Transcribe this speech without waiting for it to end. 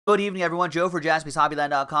Good evening, everyone. Joe for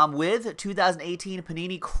JaspysHobbyland.com with 2018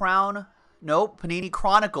 Panini Panini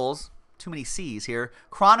Chronicles. Too many C's here.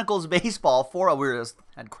 Chronicles Baseball. We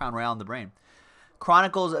had Crown Royale in the brain.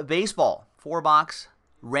 Chronicles Baseball. 4-box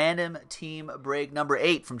random team break number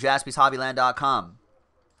 8 from JaspysHobbyland.com.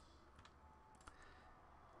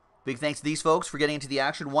 Big thanks to these folks for getting into the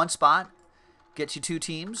action. One spot gets you 2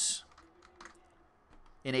 teams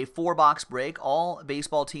in a 4-box break. All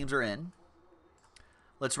baseball teams are in.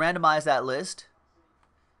 Let's randomize that list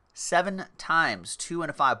 7 times. 2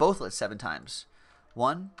 and a 5. Both lists 7 times.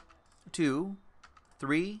 1, 2,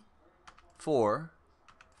 3, 4,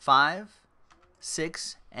 5,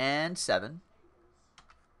 6, and 7.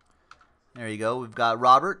 There you go. We've got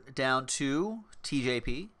Robert down to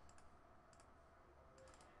TJP.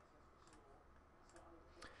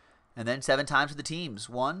 And then 7 times for the teams.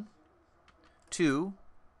 1, 2,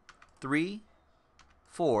 3,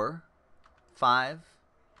 4, 5,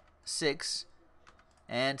 6,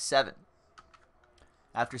 and 7.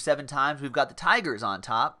 After 7 times, we've got the Tigers on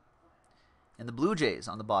top and the Blue Jays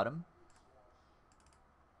on the bottom.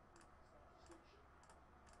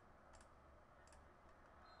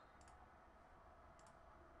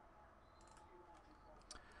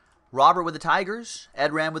 Robert with the Tigers,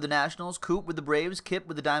 Ed Ram with the Nationals, Coop with the Braves, Kip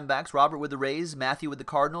with the Diamondbacks, Robert with the Rays, Matthew with the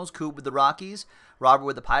Cardinals, Coop with the Rockies, Robert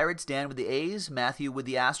with the Pirates, Dan with the A's, Matthew with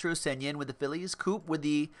the Astros, Sen-Yin with the Phillies, Coop with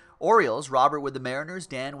the Orioles, Robert with the Mariners,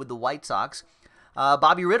 Dan with the White Sox,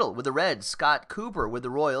 Bobby Riddle with the Reds, Scott Cooper with the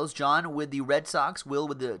Royals, John with the Red Sox, Will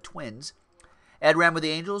with the Twins, Ed Ram with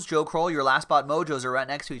the Angels, Joe Kroll, your last spot mojos are right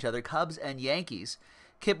next to each other, Cubs and Yankees,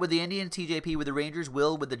 Kip with the Indians, TJP with the Rangers,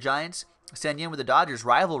 Will with the Giants, Sen-Yin with the Dodgers,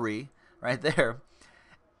 rivalry right there.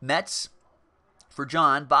 Mets for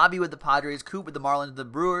John, Bobby with the Padres, Coop with the Marlins and the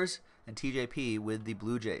Brewers, and TJP with the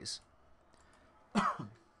Blue Jays.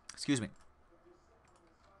 Excuse me.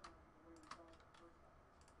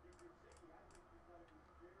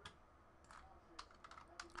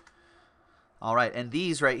 All right, and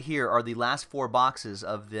these right here are the last 4 boxes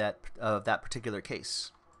of that particular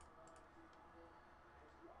case.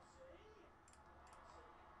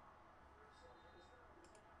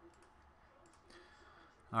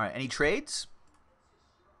 All right, any trades?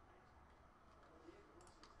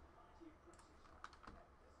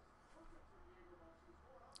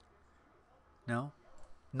 No?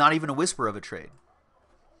 Not even a whisper of a trade.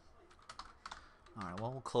 All right,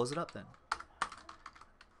 well, we'll close it up then.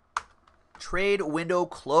 Trade window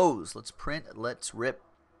closed. Let's print, let's rip.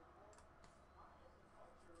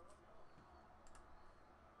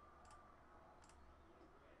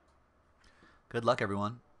 Good luck,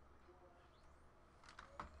 everyone.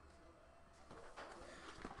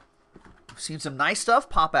 Seen some nice stuff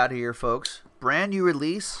pop out of here, folks. Brand new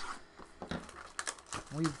release.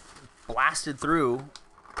 We've blasted through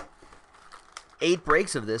 8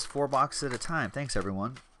 breaks of this, 4 boxes at a time. Thanks,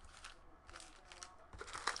 everyone.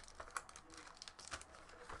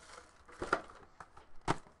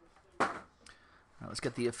 All right, let's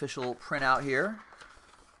get the official printout here.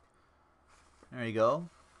 There you go.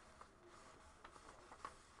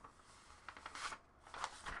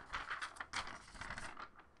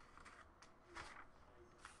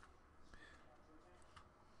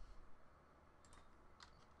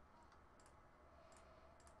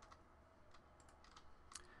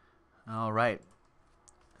 All right.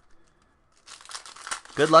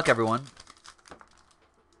 Good luck, everyone.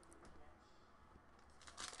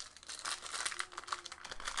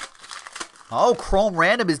 Oh, Chrome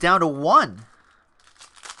Random is down to 1.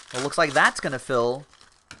 Well, looks like that's going to fill.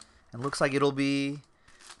 And looks like it'll be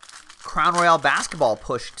Crown Royale basketball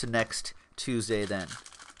pushed to next Tuesday then.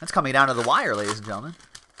 That's coming down to the wire, ladies and gentlemen.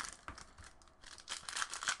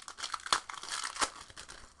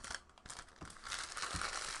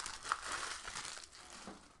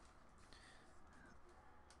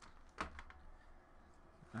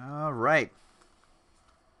 All right.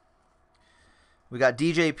 We got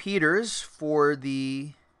DJ Peters for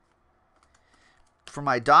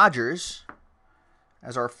my Dodgers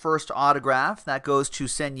as our first autograph. That goes to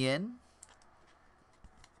Sen-Yin.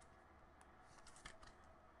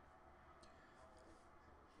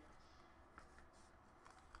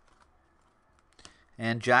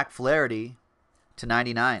 And Jack Flaherty to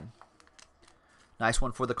 99. Nice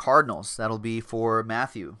one for the Cardinals. That'll be for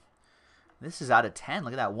Matthew. This is out of 10.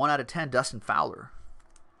 Look at that. 1 out of 10, Dustin Fowler.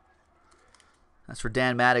 That's for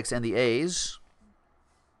Dan Maddox and the A's.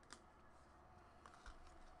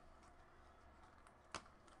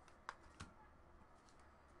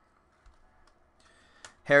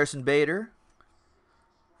 Harrison Bader.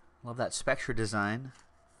 Love that Spectra design.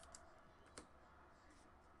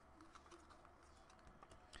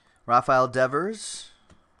 Rafael Devers.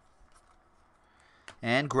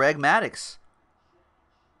 And Greg Maddux.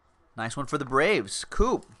 Nice one for the Braves.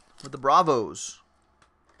 Coop with the Bravos.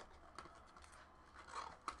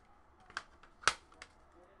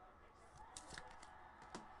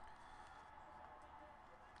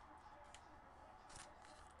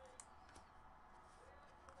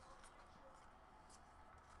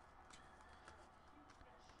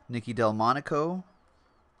 Nicky Delmonico,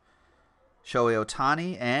 Shohei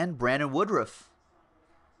Ohtani, and Brandon Woodruff.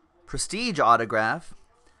 Prestige autograph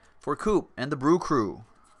for Coop and the Brew Crew.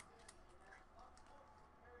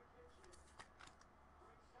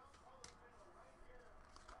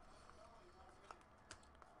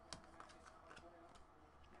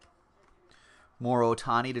 More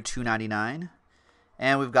Ohtani to 299.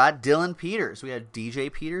 And we've got Dylan Peters. We had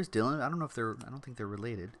DJ Peters, Dylan. I don't think they're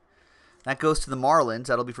related. That goes to the Marlins.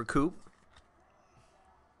 That'll be for Coop.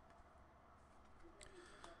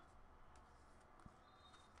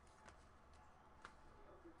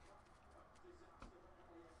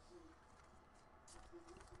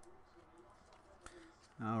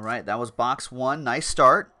 All right, that was box 1. Nice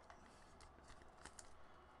start.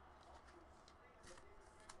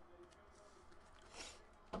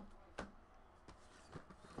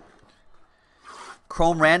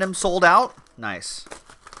 Chrome Random sold out. Nice.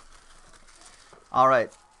 All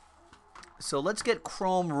right. So let's get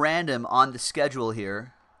Chrome Random on the schedule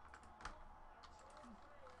here.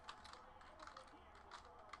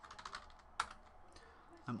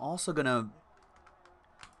 I'm also gonna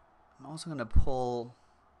pull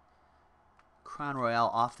Crown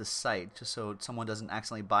Royale off the site just so someone doesn't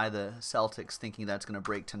accidentally buy the Celtics thinking that's gonna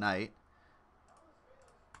break tonight.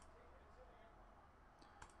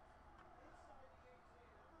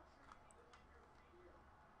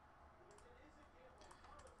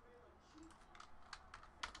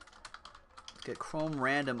 Get Chrome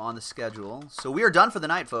Random on the schedule. So we are done for the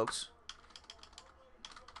night, folks.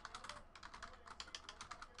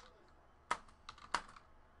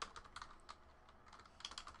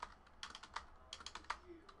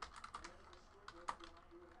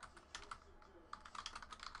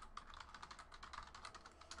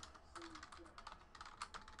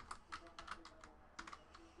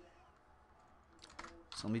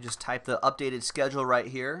 So let me just type the updated schedule right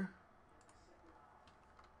here.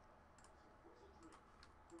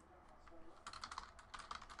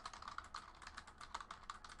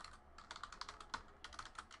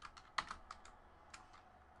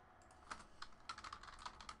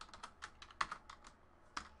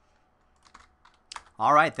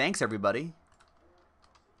 All right, thanks everybody.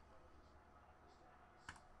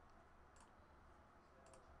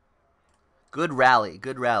 Good rally,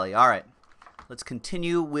 good rally. All right, let's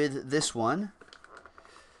continue with this one.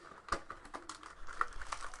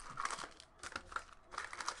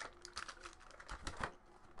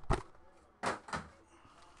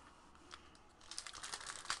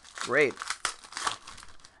 Great.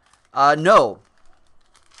 No,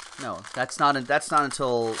 that's not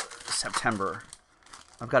until September.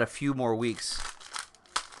 I've got a few more weeks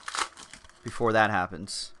before that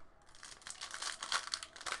happens.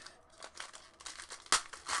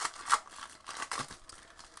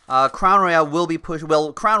 Crown Royale will be pushed.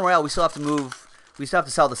 Well, Crown Royale, we still have to move. We still have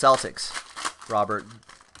to sell the Celtics, Robert.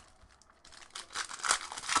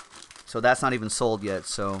 So that's not even sold yet.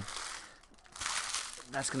 So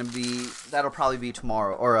that's gonna be. That'll probably be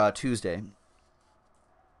tomorrow or Tuesday.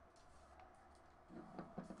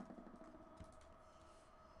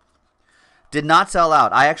 Did not sell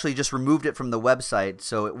out. I actually just removed it from the website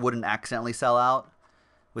so it wouldn't accidentally sell out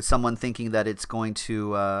with someone thinking that it's going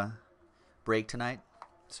to break tonight.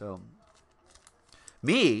 So,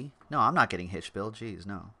 me? No, I'm not getting hitched, Bill. Jeez,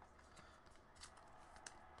 no.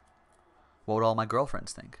 What would all my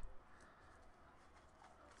girlfriends think?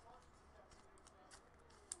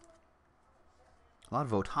 A lot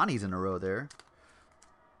of Otanis in a row there.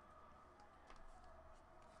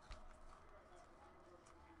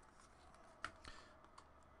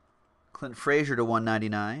 Clint Frazier to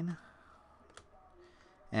 199.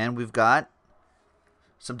 And we've got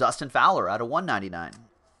some Dustin Fowler out of 199.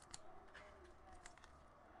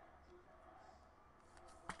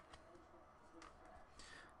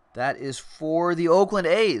 That is for the Oakland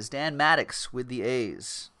A's. Dan Maddux with the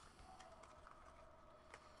A's.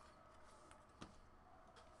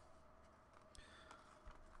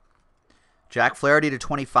 Jack Flaherty to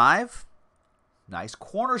 25. Nice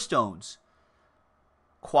cornerstones.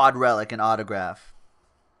 Quad relic and autograph.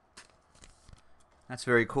 That's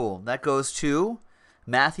very cool. That goes to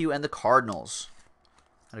Matthew and the Cardinals.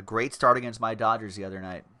 Had a great start against my Dodgers the other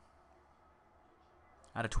night.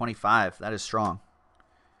 Out of 25. That is strong.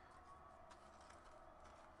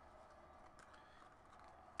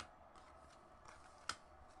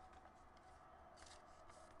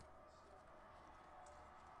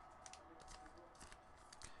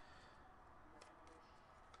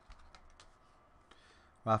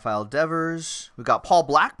 Rafael Devers. We've got Paul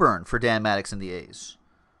Blackburn for Dan Maddox and the A's.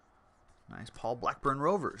 Nice Paul Blackburn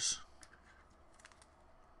Rovers.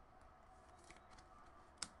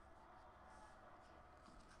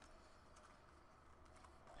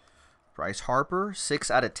 Bryce Harper,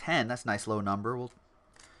 6 out of 10. That's a nice low number. We'll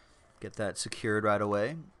get that secured right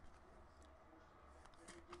away.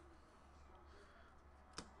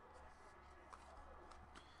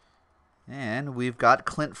 And we've got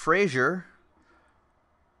Clint Frazier.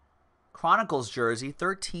 Chronicles jersey,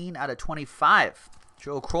 13 out of 25.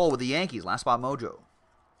 Joe Kroll with the Yankees, last spot mojo.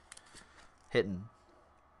 Hitting.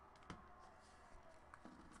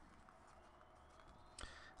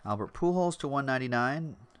 Albert Pujols to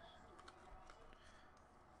 199.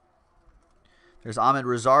 There's Ahmed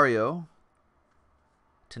Rosario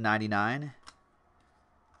to 99.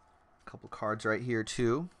 A couple cards right here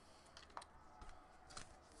too.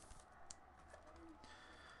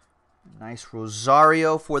 Nice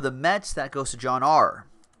Rosario for the Mets. That goes to John R.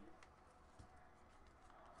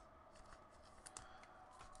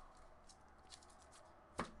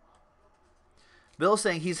 Bill's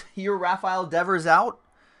saying you're Rafael Devers out.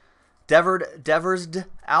 Devers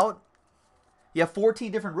out. You have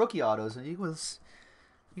 14 different rookie autos, and you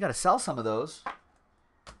got to sell some of those.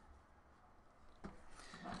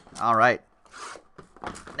 All right.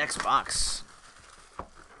 Next box.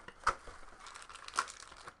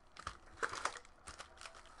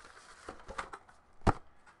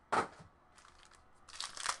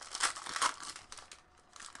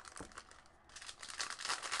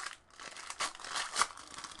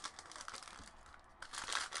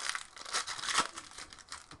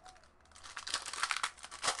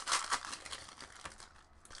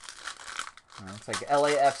 Looks like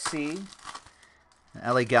LAFC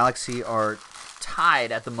and LA Galaxy are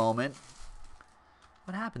tied at the moment.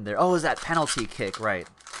 What happened there? Oh, it was that penalty kick, right.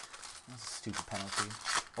 That's a stupid penalty.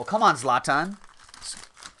 Well, come on, Zlatan.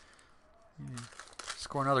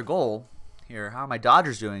 Score another goal here. How are my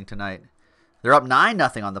Dodgers doing tonight? They're up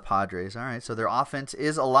 9-0 on the Padres. All right, so their offense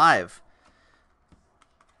is alive.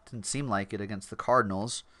 Didn't seem like it against the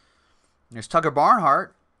Cardinals. There's Tucker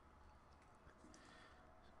Barnhart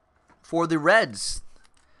for the Reds.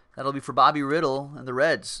 That'll be for Bobby Riddle and the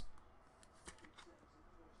Reds.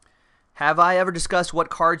 Have I ever discussed what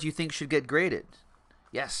cards you think should get graded?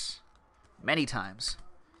 Yes, many times.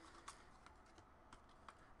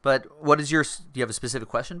 But what is your... Do you have a specific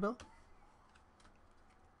question, Bill?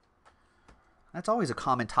 That's always a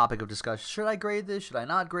common topic of discussion. Should I grade this? Should I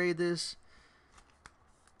not grade this?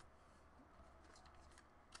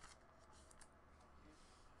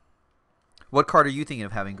 What card are you thinking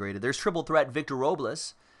of having graded? There's Triple Threat Victor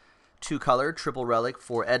Robles. 2-color, triple relic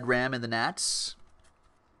for Ed Ram and the Nats.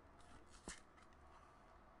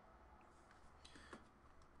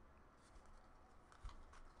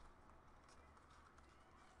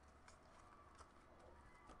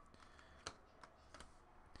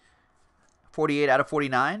 .48 out of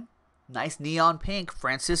 49. Nice neon pink,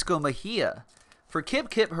 Francisco Mejia for Kip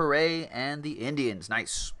Kip Hooray and the Indians.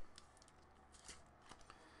 Nice.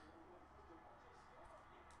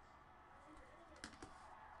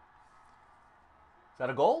 Is that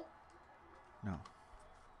a goal? No.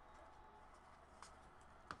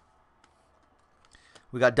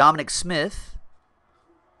 We got Dominic Smith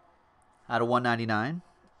out of 199.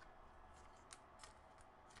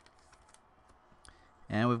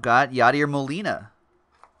 And we've got Yadier Molina.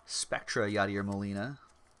 Spectra Yadier Molina.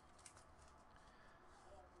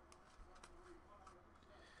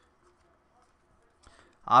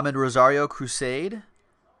 Ahmed Rosario Crusade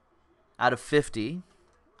out of 50.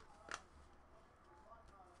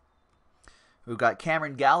 We've got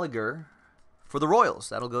Cameron Gallagher for the Royals.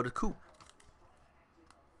 That'll go to Coop.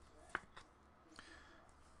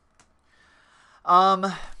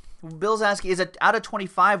 Bill's asking, is it out of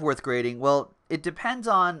 25 worth grading? Well, it depends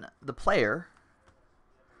on the player.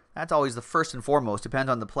 That's always the first and foremost. Depends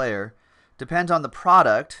on the player. Depends on the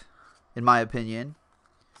product, in my opinion.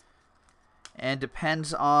 And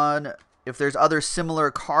depends on if there's other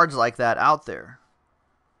similar cards like that out there.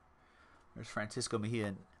 There's Francisco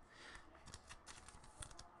Mejia.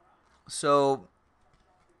 So,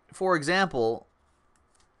 for example,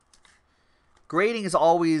 grading is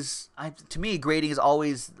always, to me, grading is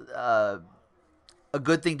always a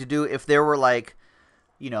good thing to do if there were, like,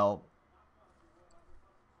 10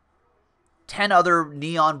 other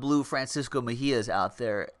neon blue Francisco Mejias out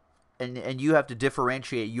there, and you have to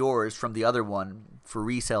differentiate yours from the other one for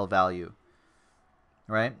resale value,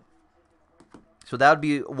 right? So that would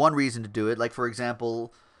be one reason to do it. Like, for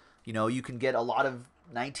example, you can get a lot of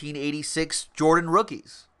 1986 Jordan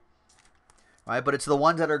rookies, right? But it's the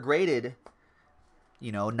ones that are graded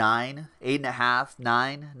 9, 8.5,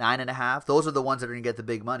 9, 9.5. Those are the ones that are going to get the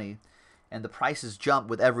big money. And the prices jump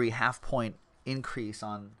with every half-point increase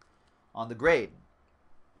on the grade.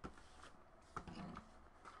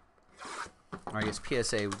 Or I guess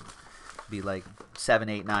PSA would be like 7,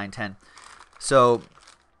 8, 9, 10. So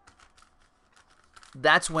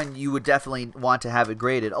that's when you would definitely want to have it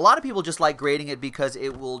graded. A lot of people just like grading it because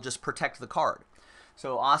it will just protect the card.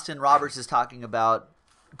 So Austin Roberts is talking about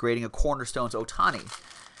grading a Cornerstones Ohtani.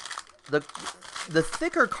 The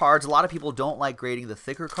thicker cards, a lot of people don't like grading the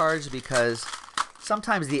thicker cards because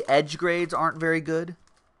sometimes the edge grades aren't very good.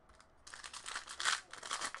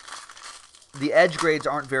 The edge grades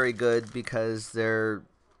aren't very good because it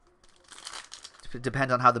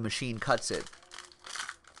depends on how the machine cuts it.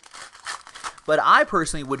 But I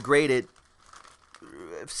personally would grade it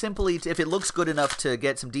simply if it looks good enough to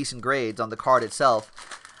get some decent grades on the card itself.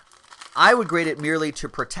 I would grade it merely to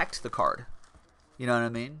protect the card. You know what I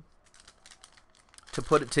mean?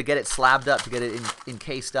 To get it slabbed up, to get it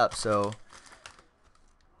encased up, so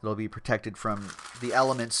it'll be protected from the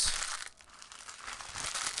elements.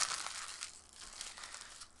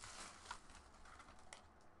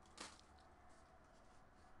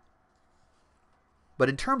 But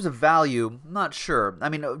in terms of value, I'm not sure. I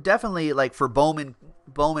mean, definitely like for Bowman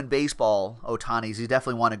baseball Ohtanis, you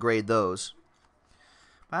definitely want to grade those.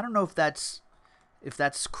 But I don't know if that's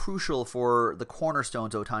crucial for the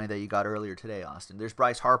Cornerstones Ohtani that you got earlier today, Austin. There's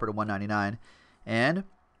Bryce Harper to 199, and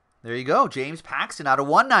there you go, James Paxton out of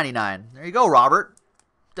 199. There you go, Robert.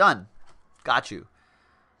 Done. Got you.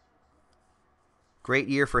 Great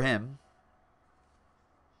year for him.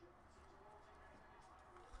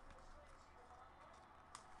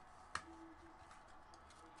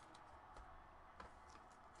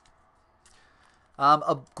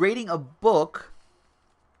 Grading a book.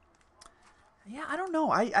 Yeah, I don't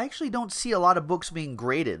know. I actually don't see a lot of books being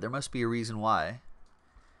graded. There must be a reason why.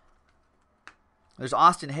 There's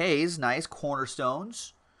Austin Hayes. Nice.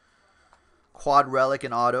 Cornerstones. Quad Relic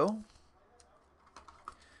and Auto.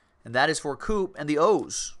 And that is for Coop and the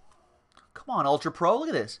O's. Come on, Ultra Pro. Look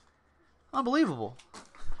at this. Unbelievable.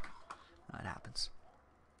 That happens.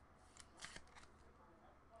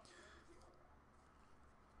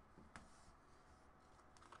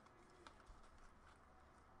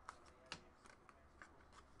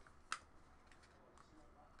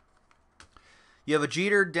 You have a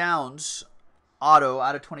Jeter Downs auto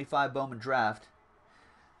out of 25 Bowman draft.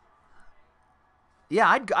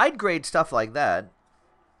 Yeah, I'd grade stuff like that.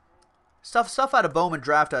 Stuff out of Bowman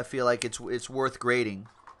draft, I feel like it's worth grading.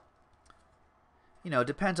 It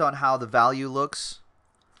depends on how the value looks.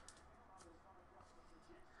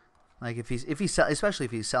 Like especially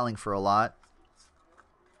if he's selling for a lot,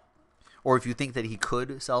 or if you think that he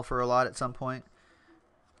could sell for a lot at some point.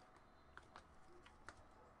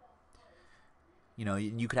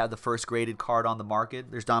 You could have the first graded card on the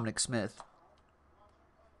market. There's Dominic Smith.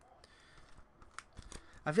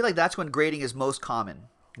 I feel like that's when grading is most common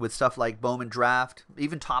with stuff like Bowman Draft,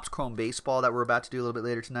 even Topps Chrome Baseball that we're about to do a little bit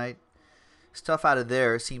later tonight. Stuff out of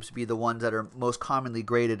there seems to be the ones that are most commonly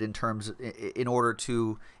graded in order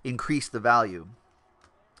to increase the value,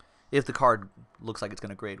 if the card looks like it's going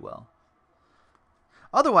to grade well.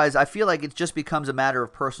 Otherwise, I feel like it just becomes a matter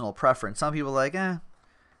of personal preference. Some people are like,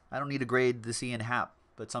 I don't need to grade this Ian Happ.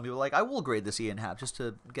 But some people are like, I will grade this Ian Happ just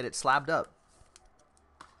to get it slabbed up.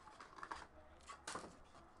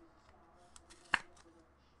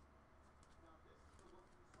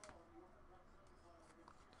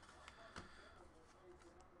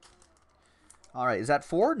 All right, is that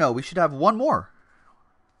 4? No, we should have one more.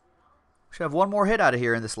 We should have one more hit out of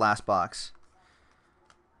here in this last box.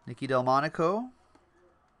 Nicky Delmonico.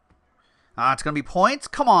 It's going to be points?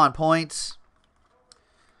 Come on, points.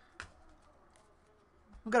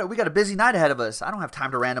 We got a busy night ahead of us. I don't have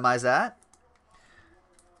time to randomize that.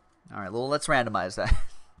 All right, well, let's randomize that.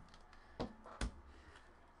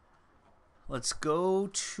 Let's go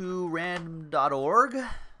to random.org. Let's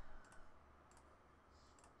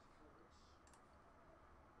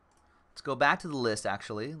go back to the list,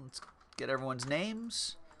 actually. Let's get everyone's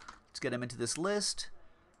names. Let's get them into this list.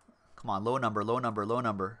 Come on, low number, low number, low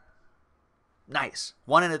number. Nice.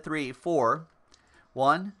 1 and a 3, 4.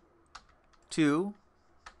 1, 2,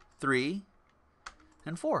 3,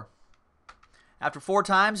 and 4. After 4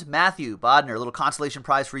 times, Matthew Bodner, a little consolation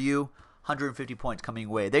prize for you. 150 points coming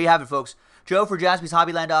away. There you have it, folks. Joe for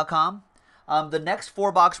JaspysHobbyland.com. The next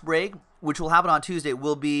 4-box break, which will happen on Tuesday,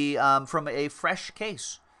 will be from a fresh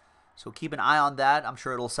case. So keep an eye on that. I'm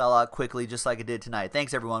sure it'll sell out quickly just like it did tonight.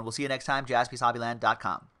 Thanks, everyone. We'll see you next time.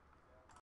 JaspysHobbyland.com.